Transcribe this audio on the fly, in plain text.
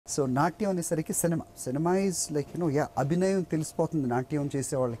So నాట్యం అనేసరికి cinema is like అభినయం తెలిసిపోతుంది నాట్యం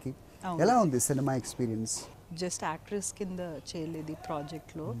చేసే వాళ్ళకి. ఎలా ఉంది సినిమా ఎక్స్పీరియన్స్? జస్ట్ యాక్ట్రెస్ కింద చేయలేదు ఈ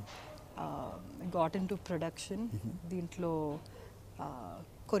ప్రాజెక్ట్లో. Got in to production. దీంట్లో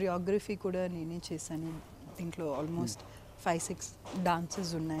కొరియోగ్రఫీ కూడా నేనే చేశాను. దీంట్లో ఆల్మోస్ట్ 5-6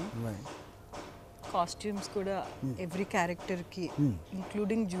 డాన్సెస్ ఉన్నాయి. కాస్ట్యూమ్స్ కూడా ఎవ్రీ క్యారెక్టర్కి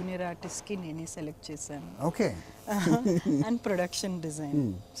ఇంక్లూడింగ్ జూనియర్ ఆర్టిస్ట్కి నేనే సెలెక్ట్ చేశాను. Okay. And production design.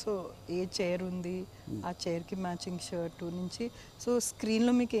 So A chair ఉంది, ఆ చైర్కి మ్యాచింగ్ షర్ట్ నుంచి, సో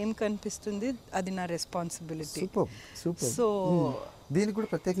స్క్రీన్లో మీకు ఏం కనిపిస్తుంది అది నా రెస్పాన్సిబిలిటీ. సో దీనికి కూడా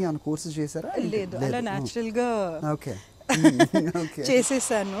ప్రత్యేకంగా కోర్సెస్ చేశారా? లేదు, అలా న్యాచురల్గా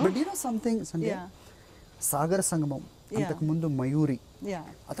చేసేసాను. బట్ యు నో సంథింగ్ సంధ్య, సాగర సంగమం, అంతకు ముందు మయూరి,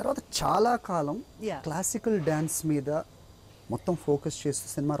 ఆ తర్వాత చాలా కాలం క్లాసికల్ డాన్స్ మీద మొత్తం ఫోకస్ చేస్తూ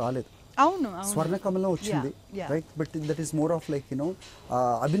సినిమా రాలేదు. అవును, స్వర్ణకమలం వచ్చింది, right? But that is more of like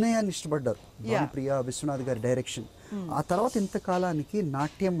అభినయాన్ని ఇష్టపడ్డారు, ప్రియా విశ్వనాథ్ గారి డైరెక్షన్. ఆ తర్వాత ఇంతకాలానికి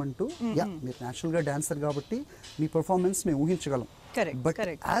నాట్యం అంటూ, మీరు న్యాచురల్ గా డాన్సర్ కాబట్టి మీ పర్ఫార్మెన్స్ మేము ఊహించగలం. బట్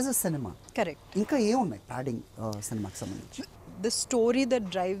యాజ్ అ సినిమా ఇంకా ఏమున్నాయి ప్యాడింగ్ సినిమాకి సంబంధించి? The story that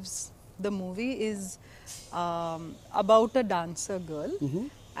drives the movie is about a dancer girl.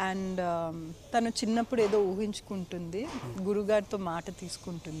 And తను చిన్నప్పుడు ఏదో ఊహించుకుంటుంది, గురుగారితో మాట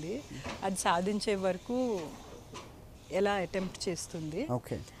తీసుకుంటుంది, అది సాధించే వరకు ఎలా అటెంప్ట్ చేస్తుంది.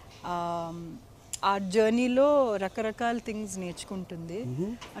 ఆ జర్నీలో రకరకాల థింగ్స్ నేర్చుకుంటుంది.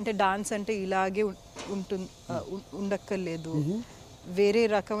 అంటే డాన్స్ అంటే ఇలాగే ఉండక్కర్లేదు, వేరే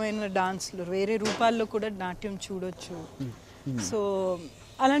రకమైన డాన్స్లో వేరే రూపాల్లో కూడా నాట్యం చూడొచ్చు. సో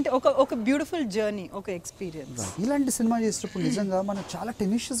అలాంటి ఒక బ్యూటిఫుల్ జర్నీ, ఒక ఎక్స్పీరియన్స్. ఇలాంటి సినిమా చేసేటప్పుడు నిజంగా మనం చాలా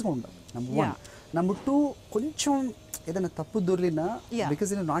టెన్షియస్గా ఉండాలి. నెంబర్ 1. నెంబర్ 2, కొంచెం ఏదైనా తప్పు దొరికినా,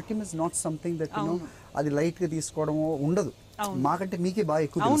 బికాజ్ నాట్యం ఇస్ నాట్ సంథింగ్ దట్ అది లైట్గా తీసుకోవడము ఉండదు. మాకంటే మీకే బాగా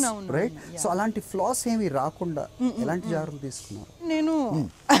ఎక్కువ తెలుసు, రైట్? సో అలాంటి ఫ్లాస్ ఏమి రాకుండా ఎలాంటి జాగ్రత్తలు తీసుకున్నారు? నేను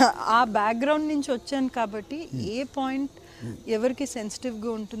ఆ బ్యాక్గ్రౌండ్ నుంచి వచ్చాను కాబట్టి ఏ పాయింట్ ఎవరికి సెన్సిటివ్గా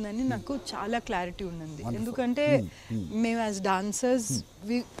ఉంటుందని నాకు చాలా క్లారిటీ ఉన్నది. ఎందుకంటే మేము as dancers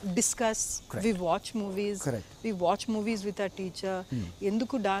we discuss, we watch movies with our teacher.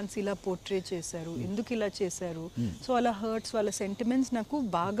 ఎందుకు డాన్స్ ఇలా పోర్ట్రే చేశారు, ఎందుకు ఇలా చేశారు, సో అలా హర్ట్స్, వాళ్ళ సెంటిమెంట్స్ నాకు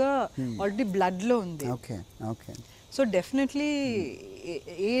బాగా ఆల్రెడీ బ్లడ్లో ఉంది. సో డెఫినెట్లీ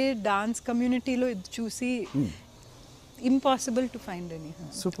ఏ డాన్స్ కమ్యూనిటీలో ఇది చూసి impossible to find anything.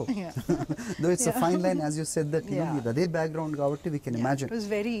 Super. Though it's a fine line, as you said that with other background kabatti we can imagine. It was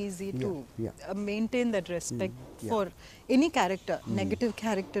very easy to maintain that respect for any character. Negative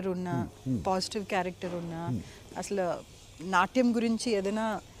character unna, positive character unna, asla natyam gurinchi edaina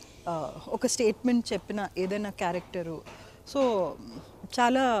oka statement cheppina edaina character, so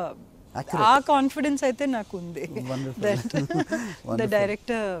chala aa confidence aithe naku undi that the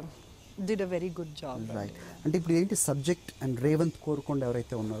director did a very good job. Right. అంటే ఇప్పుడు ఏంటి subject and Revanth Korukonda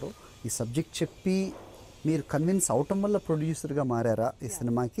ఎవరైతే ఉన్నారో, ఈ subject చెప్పి మీరు convince అవటం వల్ల ప్రొడ్యూసర్గా మారారా ఈ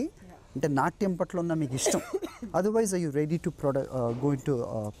సినిమాకి? అంటే నాట్యం పట్ల ఉన్న మీకు ఇష్టం, otherwise are you ready to go into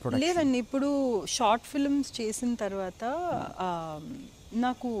production? లేదండి, ఇప్పుడు షార్ట్ ఫిల్మ్స్ చేసిన తర్వాత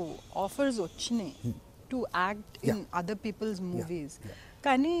నాకు ఆఫర్స్ వచ్చినాయి to act in other peoples movies.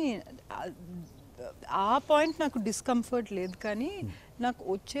 కానీ ఆ పాయింట్ నాకు డిస్కంఫర్ట్ లేదు. కానీ నాకు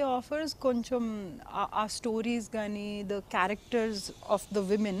వచ్చే ఆఫర్స్ కొంచెం ఆ స్టోరీస్ కానీ the characters of the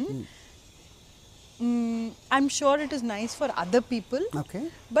women, I'm sure it is nice for other people,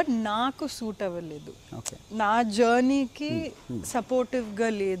 but నాకు సూట్ అవ్వలేదు, నా జర్నీకి సపోర్టివ్గా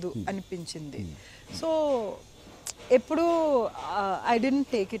లేదు అనిపించింది. సో ఎప్పుడు I don't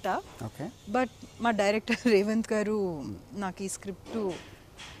take it up. But మా డైరెక్టర్ రేవంత్ గారు నాకు ఈ స్క్రిప్ట్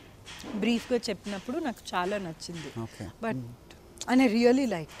బ్రీఫ్గా చెప్పినప్పుడు నాకు చాలా నచ్చింది. But and I really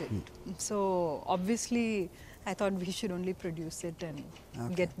liked it. So obviously I thought we should only produce it and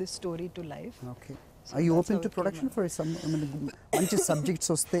get this story to life. So are you open to production for some manchi subjects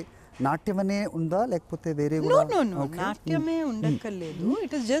oste natyamane unda lekapothe vere kuda? No, natyame undakaledu.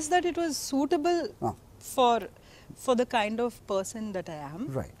 It is just that it was suitable for the kind of person that I am,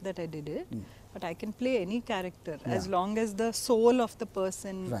 that I did it. But I can play any character as long as the soul of the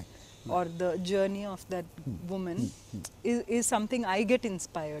person or the journey of that woman is something I get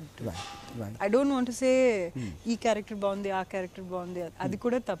inspired to. I don't want to say ee character baagundi, aa character baagundi, adi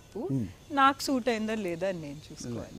kuda tappu. Naaku suit ayinda leda అని నేను చూసుకోవాలి.